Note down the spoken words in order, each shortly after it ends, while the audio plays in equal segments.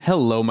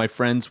Hello, my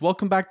friends.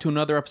 Welcome back to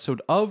another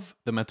episode of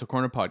the Mental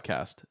Corner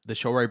Podcast, the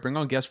show where I bring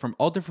on guests from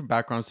all different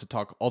backgrounds to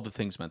talk all the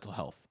things mental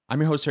health. I'm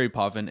your host, Harry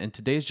Pavin, and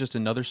today is just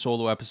another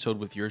solo episode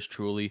with yours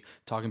truly,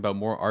 talking about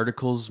more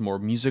articles, more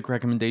music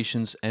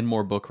recommendations, and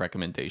more book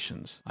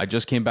recommendations. I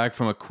just came back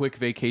from a quick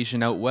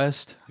vacation out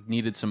west. I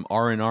needed some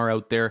R&R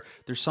out there.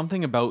 There's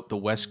something about the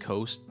West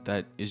Coast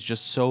that is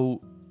just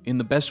so, in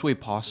the best way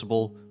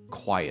possible,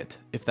 quiet,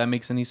 if that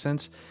makes any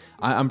sense.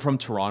 I'm from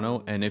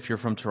Toronto, and if you're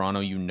from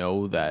Toronto, you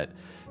know that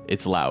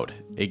it's loud.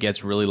 It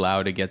gets really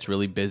loud. It gets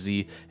really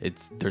busy.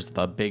 There's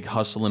the big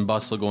hustle and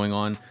bustle going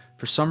on.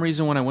 For some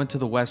reason, when I went to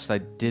the West, I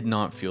did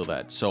not feel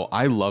that. So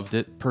I loved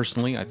it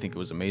personally. I think it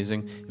was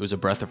amazing. It was a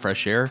breath of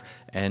fresh air,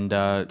 and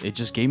it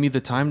just gave me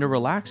the time to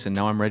relax, and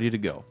now I'm ready to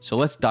go. So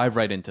let's dive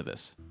right into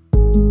this.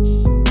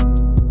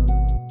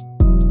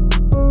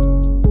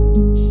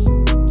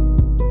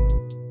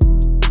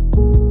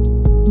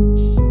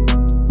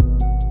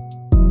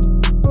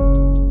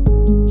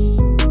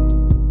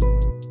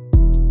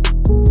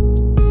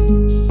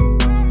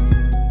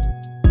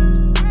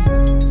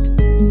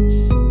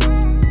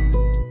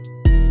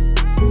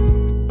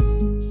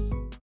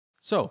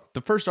 So,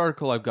 the first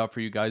article I've got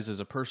for you guys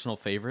is a personal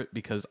favorite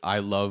because I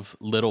love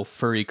little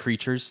furry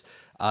creatures.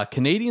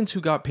 Canadians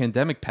who got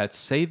pandemic pets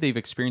say they've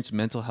experienced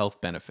mental health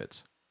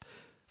benefits.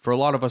 For a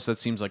lot of us, that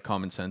seems like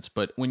common sense,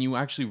 but when you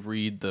actually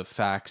read the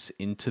facts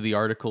into the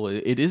article,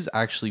 it is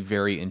actually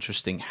very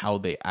interesting how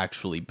they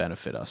actually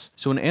benefit us.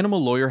 So, an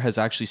animal lawyer has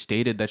actually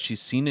stated that she's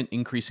seen an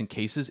increase in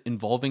cases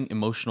involving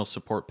emotional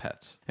support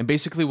pets. And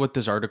basically, what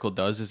this article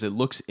does is it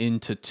looks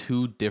into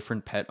two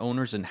different pet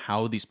owners and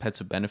how these pets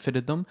have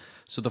benefited them.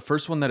 So, the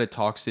first one that it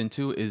talks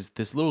into is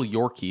this little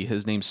Yorkie.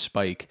 His name's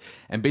Spike.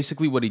 And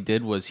basically, what he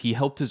did was he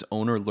helped his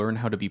owner learn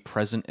how to be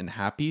present and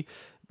happy.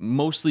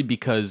 Mostly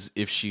because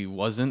if she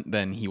wasn't,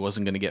 then he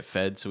wasn't going to get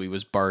fed. So he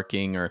was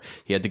barking or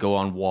he had to go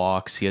on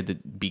walks. He had to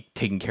be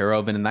taken care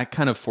of. And that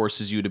kind of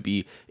forces you to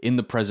be in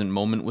the present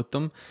moment with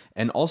them.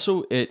 And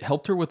also it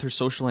helped her with her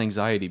social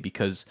anxiety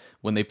because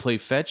when they play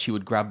fetch, he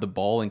would grab the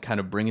ball and kind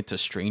of bring it to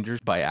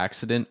strangers by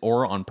accident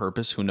or on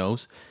purpose, who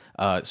knows,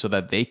 so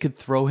that they could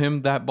throw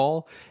him that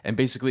ball. And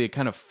basically it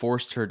kind of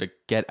forced her to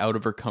get out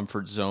of her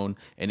comfort zone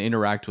and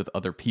interact with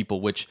other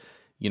people, which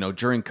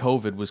during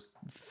COVID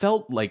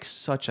felt like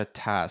such a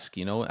task.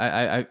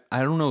 I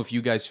don't know if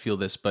you guys feel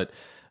this, but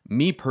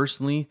me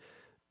personally,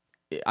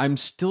 I'm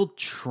still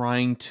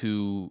trying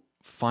to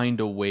find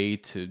a way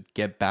to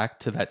get back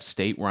to that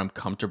state where I'm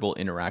comfortable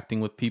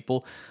interacting with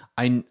people.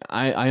 I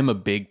am a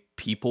big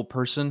people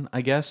person,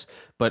 I guess,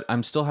 but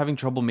I'm still having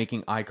trouble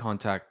making eye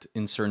contact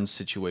in certain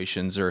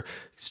situations or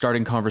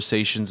starting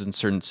conversations in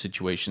certain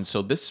situations.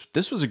 So this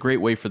was a great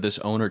way for this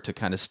owner to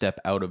kind of step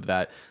out of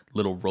that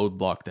little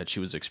roadblock that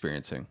she was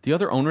experiencing. The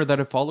other owner that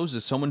it follows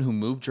is someone who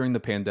moved during the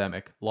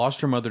pandemic,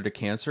 lost her mother to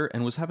cancer,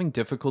 and was having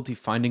difficulty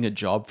finding a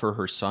job for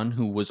her son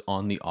who was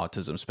on the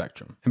autism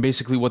spectrum. And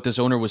basically what this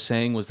owner was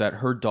saying was that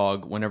her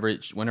dog,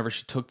 whenever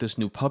she took this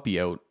new puppy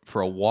out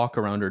for a walk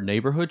around her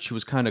neighborhood, she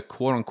was kind of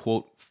quote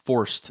unquote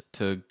forced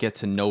to get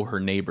to know her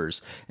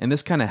neighbors. And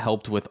this kind of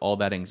helped with all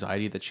that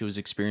anxiety that she was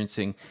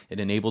experiencing. It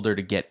enabled her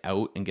to get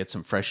out and get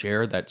some fresh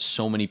air that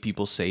so many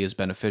people say is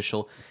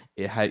beneficial.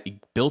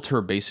 It built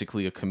her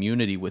basically a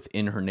community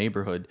within her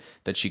neighborhood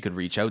that she could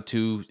reach out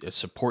to, a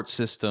support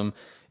system.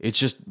 It's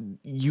just,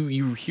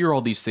 you hear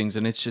all these things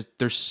and it's just,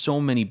 there's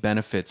so many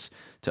benefits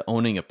to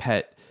owning a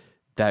pet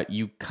that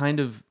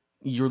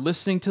you're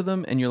listening to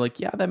them and you're like,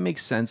 yeah, that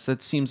makes sense.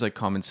 That seems like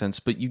common sense,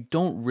 but you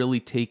don't really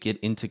take it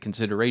into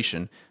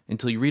consideration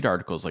until you read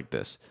articles like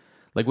this.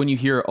 Like when you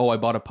hear, oh, I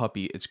bought a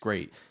puppy, it's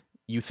great.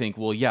 You think,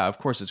 well, yeah, of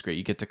course it's great.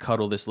 You get to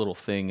cuddle this little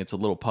thing. It's a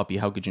little puppy.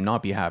 How could you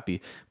not be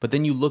happy? But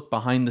then you look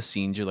behind the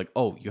scenes. You're like,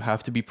 oh, you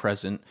have to be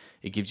present.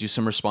 It gives you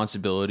some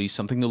responsibility,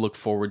 something to look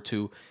forward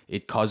to.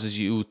 It causes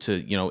you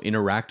to,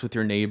 interact with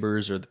your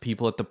neighbors or the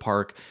people at the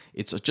park.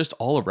 It's just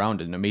all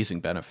around an amazing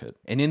benefit.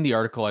 And in the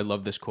article, I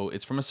love this quote.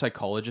 It's from a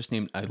psychologist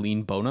named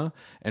Eileen Bona.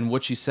 And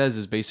what she says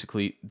is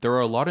basically, there are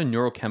a lot of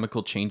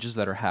neurochemical changes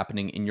that are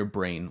happening in your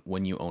brain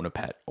when you own a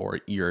pet or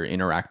you're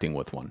interacting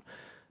with one.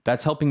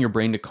 That's helping your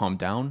brain to calm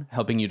down,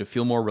 helping you to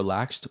feel more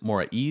relaxed,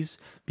 more at ease,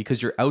 because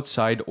you're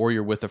outside or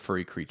you're with a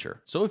furry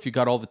creature. So if you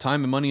got all the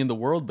time and money in the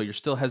world, but you're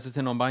still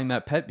hesitant on buying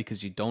that pet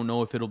because you don't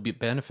know if it'll be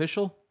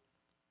beneficial,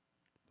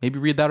 maybe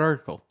read that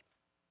article.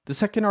 The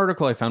second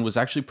article I found was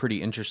actually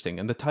pretty interesting,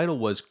 and the title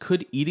was,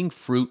 Could Eating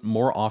Fruit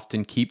More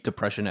Often Keep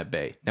Depression at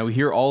Bay? Now, we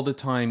hear all the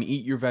time,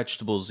 eat your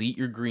vegetables, eat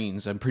your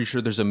greens. I'm pretty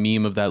sure there's a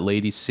meme of that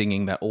lady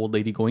singing, that old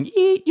lady going,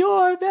 eat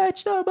your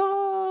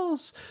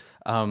vegetables.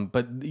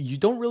 But you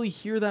don't really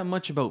hear that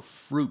much about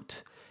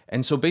fruit.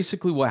 And so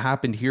basically what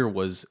happened here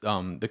was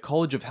the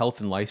College of Health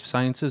and Life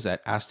Sciences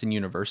at Aston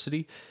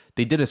University,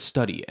 they did a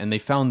study and they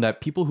found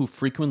that people who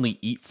frequently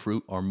eat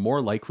fruit are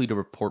more likely to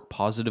report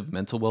positive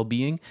mental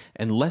well-being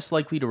and less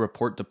likely to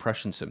report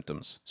depression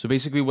symptoms. So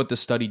basically what the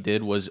study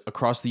did was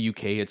across the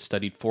UK, it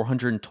studied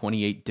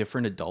 428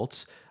 different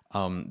adults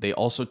They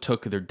also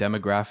took their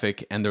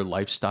demographic and their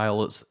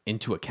lifestyles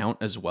into account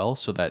as well,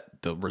 so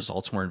that the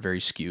results weren't very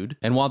skewed.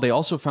 And while they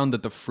also found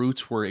that the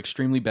fruits were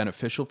extremely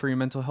beneficial for your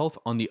mental health,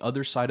 on the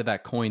other side of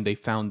that coin, they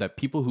found that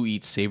people who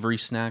eat savory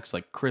snacks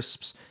like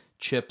crisps,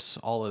 chips,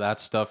 all of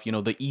that stuff,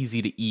 the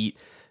easy to eat,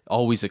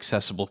 always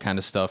accessible kind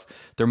of stuff,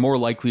 they're more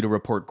likely to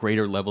report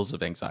greater levels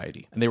of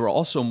anxiety. And they were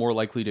also more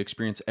likely to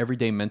experience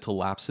everyday mental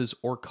lapses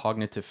or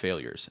cognitive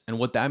failures. And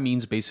what that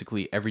means,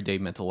 basically, everyday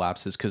mental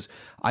lapses, because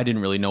I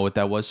didn't really know what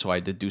that was, so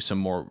I did do some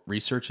more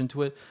research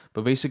into it.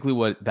 But basically,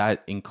 what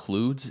that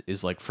includes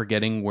is like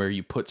forgetting where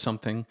you put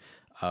something,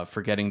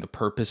 forgetting the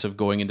purpose of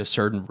going into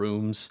certain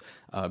rooms,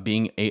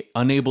 being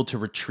unable to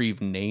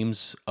retrieve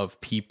names of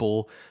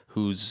people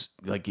who's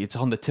like, it's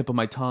on the tip of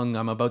my tongue,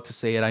 I'm about to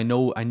say it, I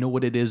know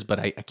what it is, but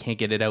I can't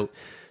get it out.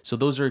 So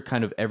those are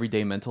kind of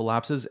everyday mental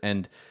lapses.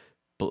 And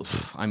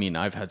I mean,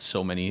 I've had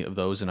so many of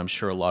those, and I'm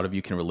sure a lot of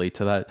you can relate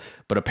to that.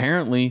 But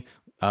apparently,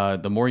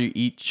 the more you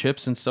eat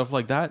chips and stuff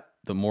like that,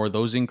 the more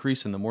those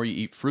increase, and the more you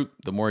eat fruit,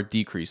 the more it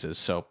decreases.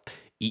 So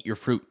eat your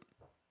fruit.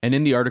 And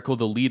in the article,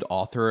 the lead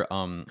author,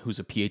 who's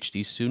a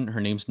PhD student,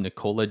 her name's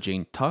Nicola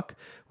Jane Tuck,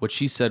 what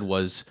she said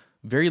was,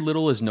 very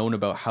little is known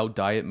about how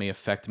diet may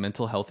affect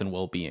mental health and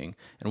well being.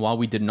 And while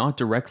we did not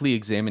directly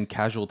examine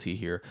casualty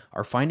here,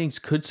 our findings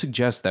could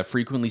suggest that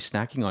frequently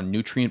snacking on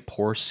nutrient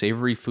poor,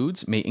 savory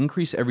foods may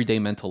increase everyday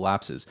mental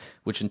lapses,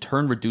 which in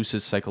turn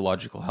reduces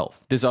psychological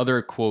health. This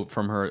other quote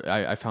from her,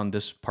 I found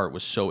this part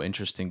was so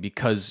interesting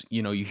because,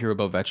 you hear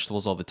about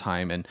vegetables all the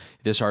time, and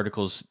this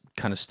article's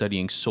kind of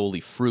studying solely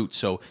fruit.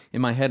 So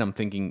in my head, I'm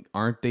thinking,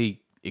 aren't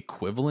they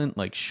equivalent?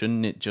 Like,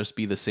 shouldn't it just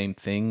be the same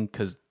thing?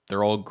 Because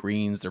they're all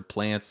greens, they're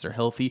plants, they're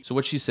healthy. So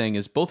what she's saying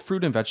is both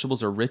fruit and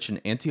vegetables are rich in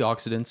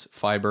antioxidants,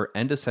 fiber,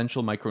 and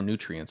essential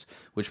micronutrients,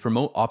 which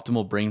promote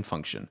optimal brain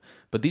function.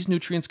 But these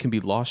nutrients can be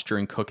lost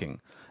during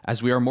cooking.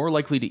 As we are more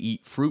likely to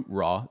eat fruit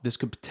raw, this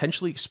could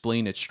potentially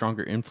explain its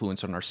stronger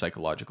influence on our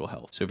psychological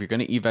health. So if you're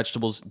going to eat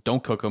vegetables,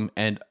 don't cook them,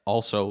 and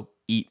also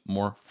eat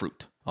more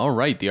fruit. All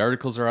right, the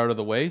articles are out of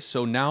the way,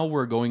 so now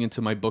we're going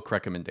into my book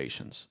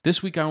recommendations.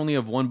 This week I only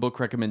have one book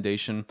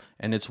recommendation,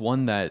 and it's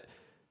one that,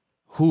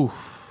 whew,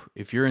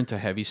 if you're into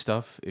heavy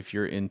stuff, if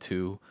you're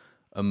into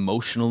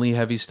emotionally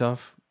heavy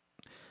stuff,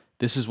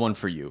 this is one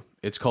for you.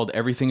 It's called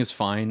Everything is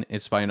Fine.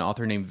 It's by an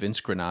author named Vince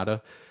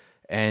Granata.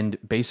 And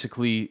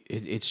basically,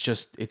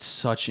 it's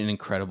such an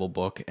incredible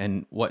book.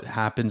 And what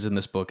happens in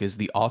this book is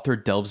the author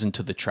delves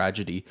into the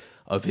tragedy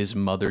of his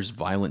mother's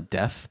violent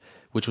death,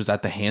 which was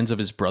at the hands of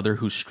his brother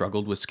who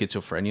struggled with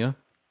schizophrenia.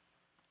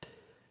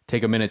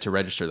 Take a minute to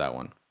register that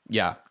one.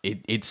 Yeah,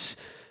 it's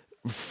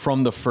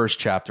from the first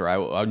chapter.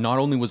 I not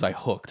only was I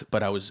hooked,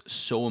 but I was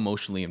so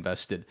emotionally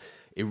invested.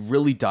 It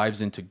really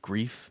dives into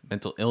grief,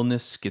 mental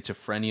illness,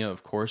 schizophrenia,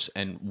 of course,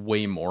 and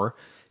way more.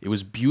 It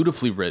was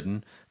beautifully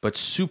written, but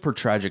super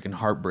tragic and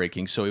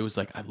heartbreaking. So it was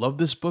like, I love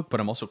this book, but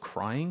I'm also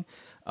crying.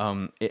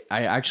 I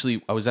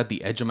was at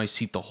the edge of my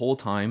seat the whole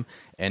time,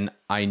 and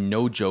I,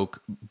 no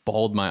joke,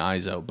 bawled my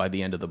eyes out by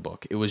the end of the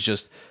book. It was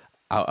just,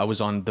 I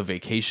was on the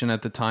vacation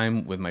at the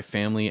time with my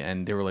family,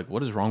 and they were like,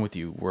 "What is wrong with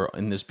you? We're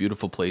in this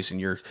beautiful place, and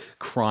you're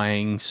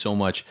crying so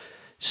much."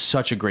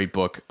 Such a great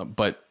book,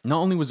 but not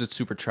only was it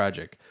super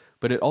tragic,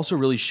 but it also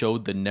really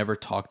showed the never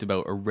talked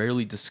about or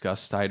rarely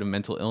discussed side of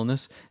mental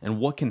illness and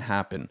what can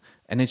happen.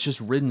 And it's just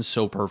written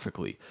so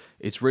perfectly.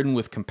 It's written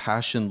with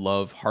compassion,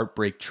 love,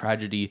 heartbreak,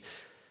 tragedy.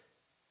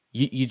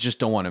 You just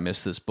don't want to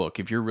miss this book.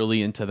 If you're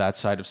really into that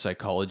side of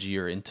psychology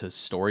or into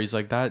stories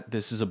like that,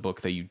 this is a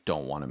book that you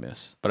don't want to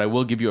miss. But I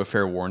will give you a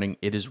fair warning,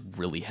 it is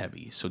really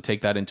heavy. So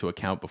take that into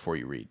account before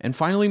you read. And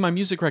finally, my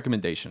music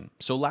recommendation.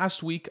 So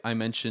last week I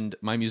mentioned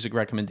my music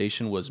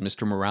recommendation was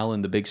Mr. Morale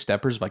and the Big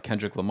Steppers by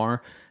Kendrick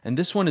Lamar. And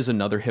this one is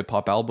another hip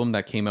hop album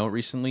that came out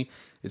recently.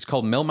 It's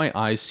called Melt My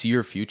Eyes, See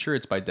Your Future.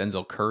 It's by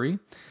Denzel Curry.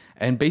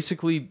 And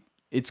basically,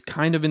 it's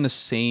kind of in the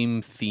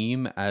same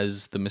theme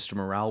as the Mr.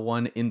 Morale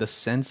one, in the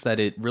sense that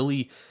it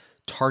really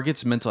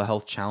targets mental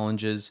health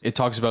challenges. It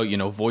talks about,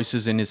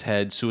 voices in his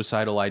head,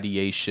 suicidal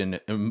ideation,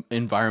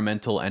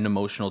 environmental and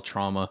emotional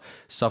trauma,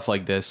 stuff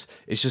like this.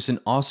 It's just an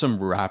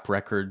awesome rap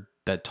record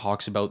that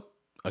talks about,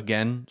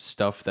 again,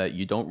 stuff that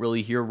you don't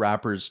really hear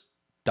rappers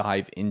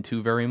dive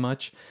into very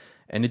much.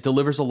 And it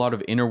delivers a lot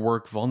of inner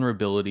work,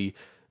 vulnerability,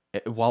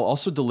 while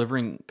also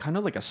delivering kind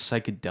of like a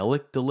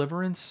psychedelic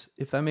deliverance,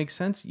 if that makes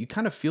sense. You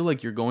kind of feel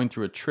like you're going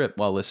through a trip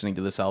while listening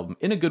to this album,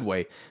 in a good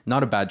way,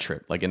 not a bad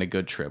trip, like in a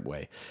good trip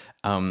way.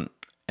 And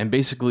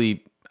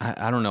basically,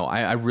 I don't know,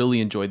 I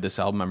really enjoyed this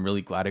album. I'm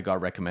really glad it got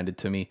recommended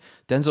to me.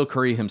 Denzel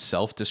Curry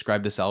himself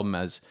described this album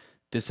as,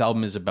 "This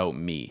album is about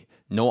me.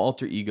 No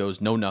alter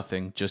egos, no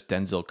nothing, just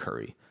Denzel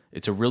Curry."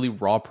 It's a really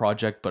raw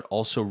project, but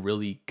also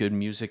really good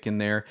music in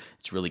there.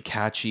 It's really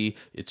catchy.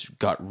 It's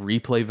got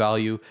replay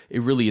value.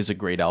 It really is a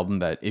great album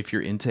that if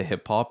you're into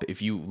hip hop,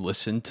 if you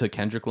listen to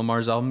Kendrick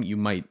Lamar's album, you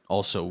might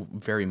also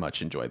very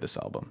much enjoy this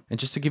album. And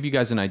just to give you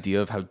guys an idea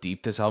of how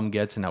deep this album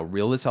gets and how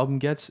real this album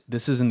gets,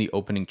 this is in the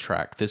opening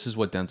track. This is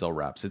what Denzel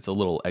raps. It's a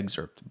little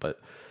excerpt, but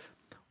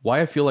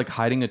 "Why I feel like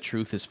hiding a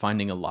truth is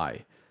finding a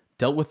lie.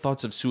 Dealt with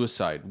thoughts of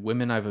suicide,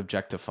 women I've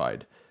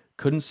objectified.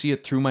 Couldn't see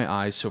it through my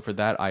eyes, so for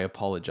that I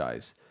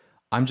apologize.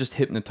 I'm just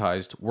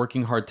hypnotized,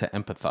 working hard to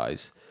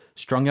empathize.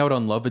 Strung out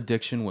on love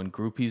addiction when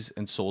groupies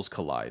and souls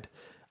collide.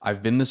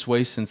 I've been this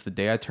way since the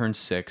day I turned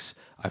 6.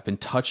 I've been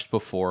touched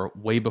before,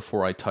 way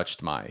before I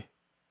touched my.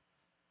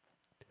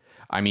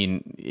 I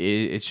mean,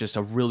 it's just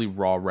a really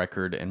raw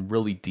record and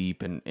really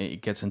deep, and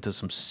it gets into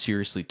some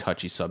seriously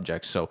touchy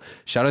subjects. So,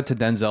 shout out to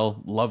Denzel.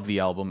 Love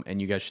the album,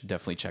 and you guys should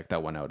definitely check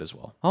that one out as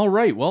well. All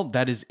right, well,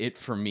 that is it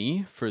for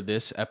me for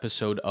this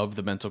episode of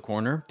The Mental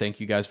Corner. Thank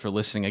you guys for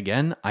listening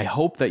again. I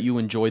hope that you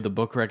enjoy the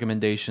book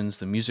recommendations,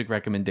 the music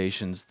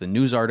recommendations, the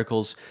news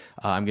articles.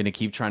 I'm going to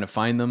keep trying to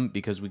find them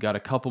because we got a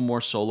couple more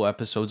solo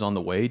episodes on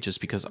the way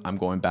just because I'm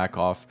going back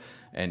off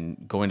and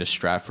going to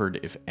Stratford,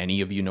 if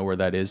any of you know where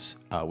that is,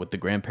 with the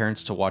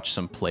grandparents to watch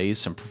some plays,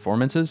 some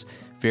performances.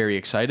 Very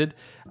excited.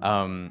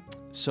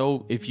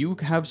 So if you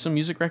have some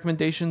music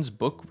recommendations,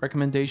 book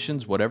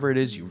recommendations, whatever it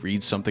is, you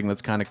read something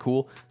that's kind of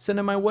cool, send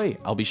it my way.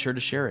 I'll be sure to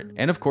share it.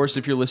 And of course,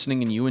 if you're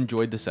listening and you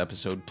enjoyed this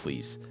episode,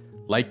 please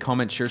like,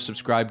 comment, share,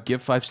 subscribe,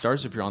 give 5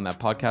 stars if you're on that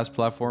podcast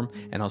platform,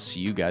 and I'll see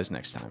you guys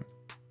next time.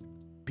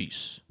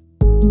 Peace.